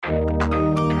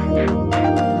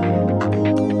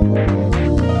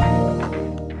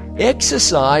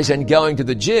Exercise and going to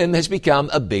the gym has become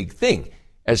a big thing.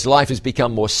 As life has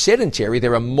become more sedentary,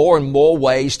 there are more and more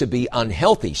ways to be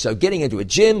unhealthy. So getting into a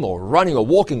gym or running or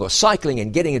walking or cycling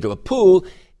and getting into a pool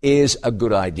is a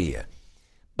good idea.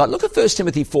 But look at 1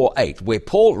 Timothy 4:8, where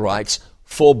Paul writes,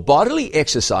 "For bodily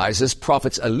exercises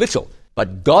profits a little,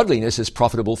 but godliness is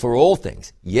profitable for all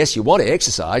things." Yes, you want to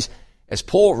exercise. As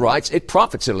Paul writes, it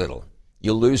profits a little.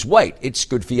 You'll lose weight. It's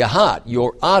good for your heart,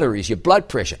 your arteries, your blood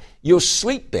pressure. You'll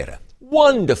sleep better.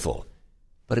 Wonderful.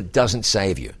 But it doesn't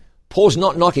save you. Paul's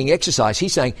not knocking exercise.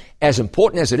 He's saying, as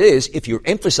important as it is, if you're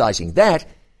emphasizing that,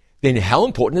 then how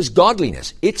important is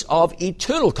godliness? It's of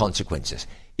eternal consequences.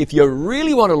 If you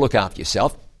really want to look after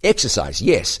yourself, exercise,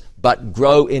 yes, but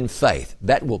grow in faith.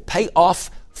 That will pay off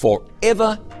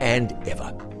forever and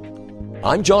ever.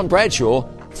 I'm John Bradshaw,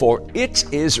 for it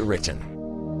is written.